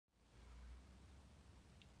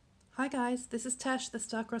Hi guys, this is Tash, the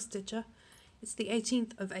Starcross Stitcher. It's the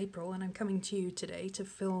 18th of April and I'm coming to you today to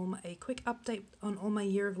film a quick update on all my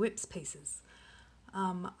Year of Whips pieces.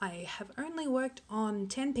 I have only worked on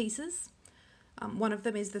 10 pieces. One of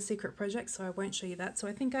them is the secret project, so I won't show you that. So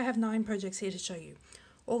I think I have 9 projects here to show you.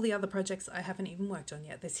 All the other projects I haven't even worked on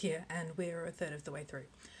yet this year, and we're a third of the way through.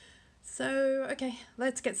 So, okay,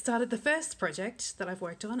 let's get started. The first project that I've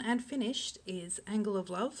worked on and finished is Angle of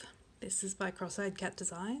Love. This is by Cross-Eyed Cat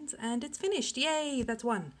Designs, and it's finished. Yay, that's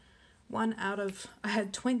one. One out of, I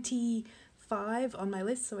had 25 on my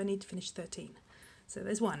list, so I need to finish 13. So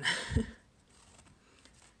there's one.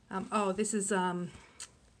 Oh, this is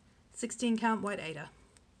 16 count white Ada.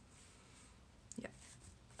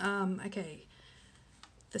 Yeah. Okay.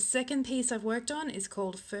 The second piece I've worked on is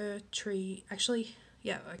called Fir Tree. Actually,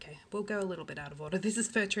 yeah, okay. We'll go a little bit out of order. This is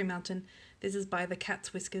Fir Tree Mountain. This is by the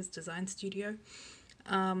Cat's Whiskers Design Studio.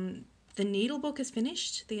 The needle book is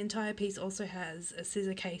finished. The entire piece also has a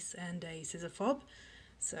scissor case and a scissor fob,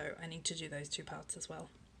 so I need to do those 2 parts as well.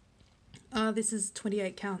 This is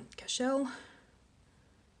 28 count Cashel.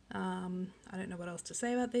 I don't know what else to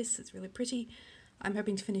say about this. It's really pretty. I'm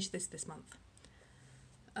hoping to finish this month.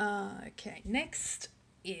 Okay, next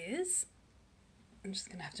is, I'm just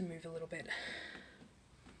gonna have to move a little bit.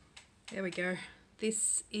 There we go.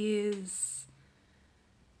 This is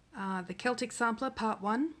the Celtic Sampler Part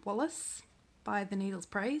 1, Wallace, by the Needles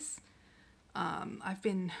Prayse. I've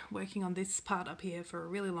been working on this part up here for a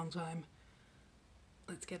really long time.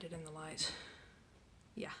 Let's get it in the light.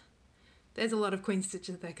 Yeah, there's a lot of queen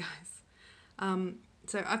stitches there, guys.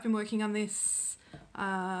 So I've been working on this,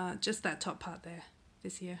 just that top part there,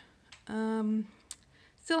 this year.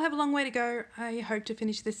 Still have a long way to go. I hope to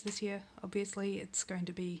finish this year. Obviously, it's going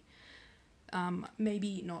to be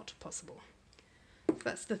maybe not possible.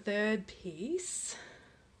 That's the third piece.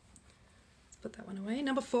 Let's put that one away.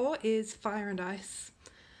 Number 4 is Fire and Ice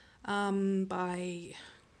by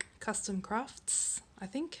Kustom Krafts, I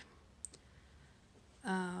think.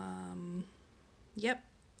 Yep,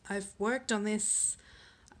 I've worked on this.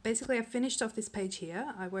 Basically, I finished off this page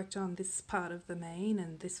here. I worked on this part of the mane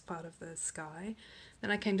and this part of the sky. Then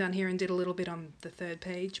I came down here and did a little bit on the third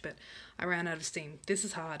page, but I ran out of steam. This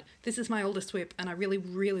is hard. This is my oldest whip, and I really,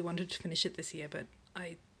 really wanted to finish it this year, but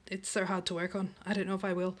it's so hard to work on. I don't know if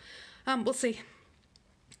I will. We'll see.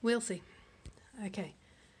 We'll see. Okay.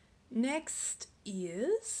 Next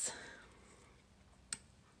is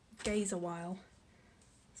Gaze Awhile.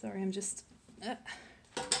 Sorry, I'm just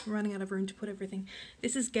running out of room to put everything.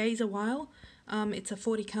 This is Gaze Awhile. It's a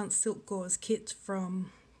 40 count silk gauze kit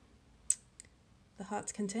from The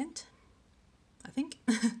Heart's Content, I think.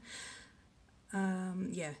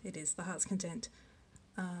 Yeah, it is The Heart's Content.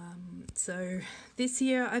 So this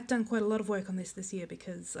year I've done quite a lot of work on this year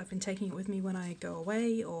because I've been taking it with me when I go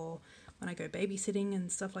away or when I go babysitting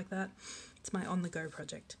and stuff like that. It's my on-the-go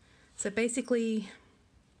project. So basically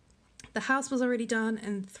the house was already done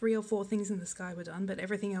and 3 or 4 things in the sky were done, but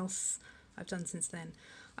everything else I've done since then.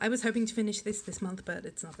 I was hoping to finish this month, but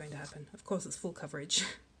it's not going to happen. Of course, it's full coverage.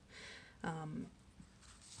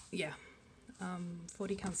 Yeah,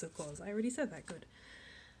 40 counts of gauze. I already said that, good.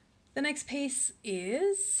 The next piece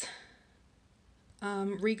is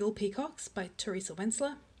Regal Peacocks by Teresa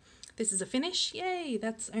Wentzler. This is a finish. Yay!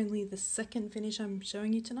 That's only the second finish I'm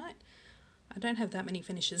showing you tonight. I don't have that many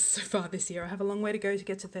finishes so far this year. I have a long way to go to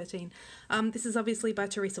get to 13. This is obviously by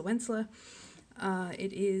Teresa Wentzler.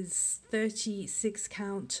 It is 36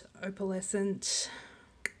 count opalescent,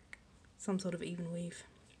 some sort of even weave.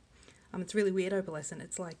 It's really weird opalescent.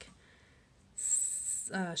 It's like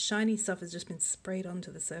shiny stuff has just been sprayed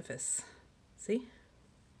onto the surface. See?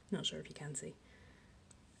 Not sure if you can see.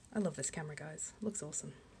 I love this camera, guys. Looks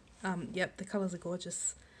awesome. Yep, the colours are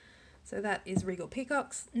gorgeous. So that is Regal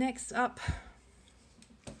Peacocks. Next up,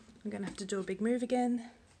 I'm going to have to do a big move again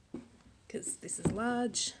because this is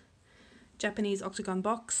large. Japanese Octagon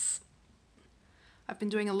box. I've been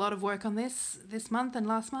doing a lot of work on this month and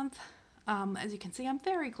last month. As you can see, I'm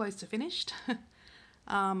very close to finished.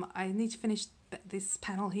 I need to finish this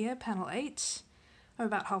panel here, panel 8. I'm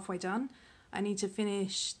about halfway done. I need to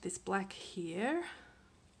finish this black here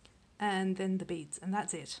and then the beads, and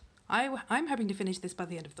that's it. I'm hoping to finish this by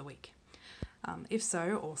the end of the week. If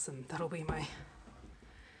so, awesome. That'll be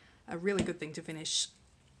a really good thing to finish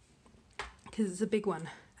because it's a big one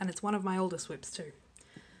and it's one of my oldest whips too.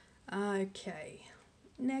 Okay,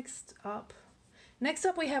 next up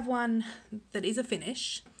we have one that is a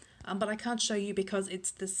finish, but I can't show you because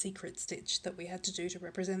it's the secret stitch that we had to do to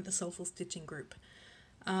represent the Soulful Stitching group.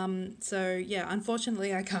 So yeah,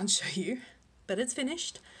 unfortunately I can't show you, but it's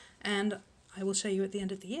finished and I will show you at the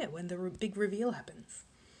end of the year when the big reveal happens.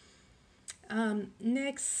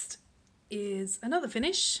 Next is another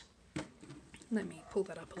finish. Let me pull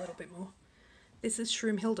that up a little bit more. This is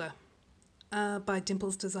Shroomhilde by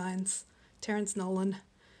Dimples Designs, Terence Nolan.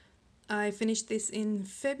 I finished this in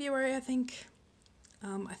February, I think.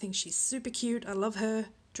 I think she's super cute. I love her.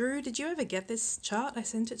 Drew, did you ever get this chart? I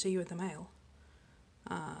sent it to you in the mail.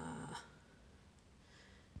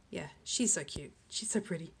 Yeah, she's so cute. She's so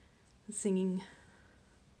pretty. Singing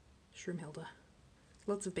Shroomhilde.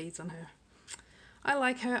 Lots of beads on her. I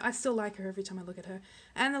like her. I still like her every time I look at her.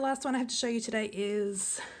 And the last one I have to show you today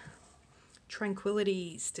is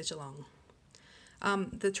Tranquility Stitch Along.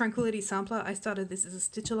 The Tranquility sampler, I started this as a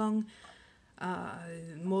stitch along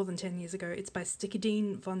more than 10 years ago. It's by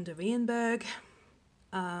Stickideen von der Wiehenburg.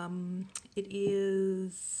 It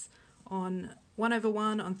is on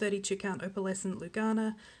 1/1 on 32 count opalescent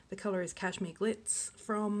lugana. The colour is Cashmere Glitz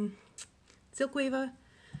from Silkweaver.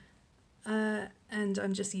 And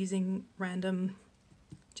I'm just using random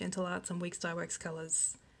Gentle Arts and Weeks Dye Works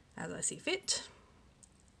colours as I see fit.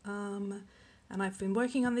 And I've been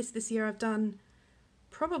working on this year. I've done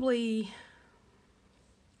probably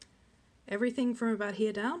everything from about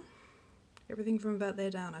here down. Everything from about there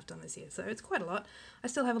down I've done this year. So it's quite a lot. I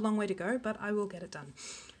still have a long way to go, but I will get it done.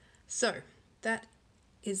 So that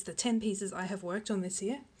is the 10 pieces I have worked on this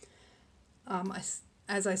year.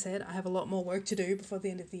 As I said, I have a lot more work to do before the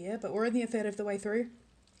end of the year, but we're only a third of the way through.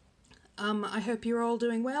 I hope you're all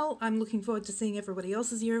doing well. I'm looking forward to seeing everybody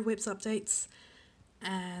else's Year of Whips updates.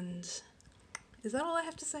 And is that all I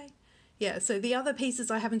have to say? Yeah, so the other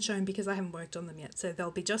pieces I haven't shown because I haven't worked on them yet, so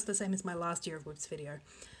they'll be just the same as my last Year of Whips video.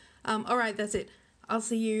 Alright, that's it. I'll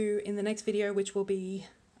see you in the next video, which will be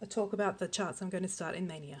a talk about the charts I'm going to start in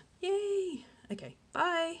Mania. Yay! Okay,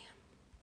 bye!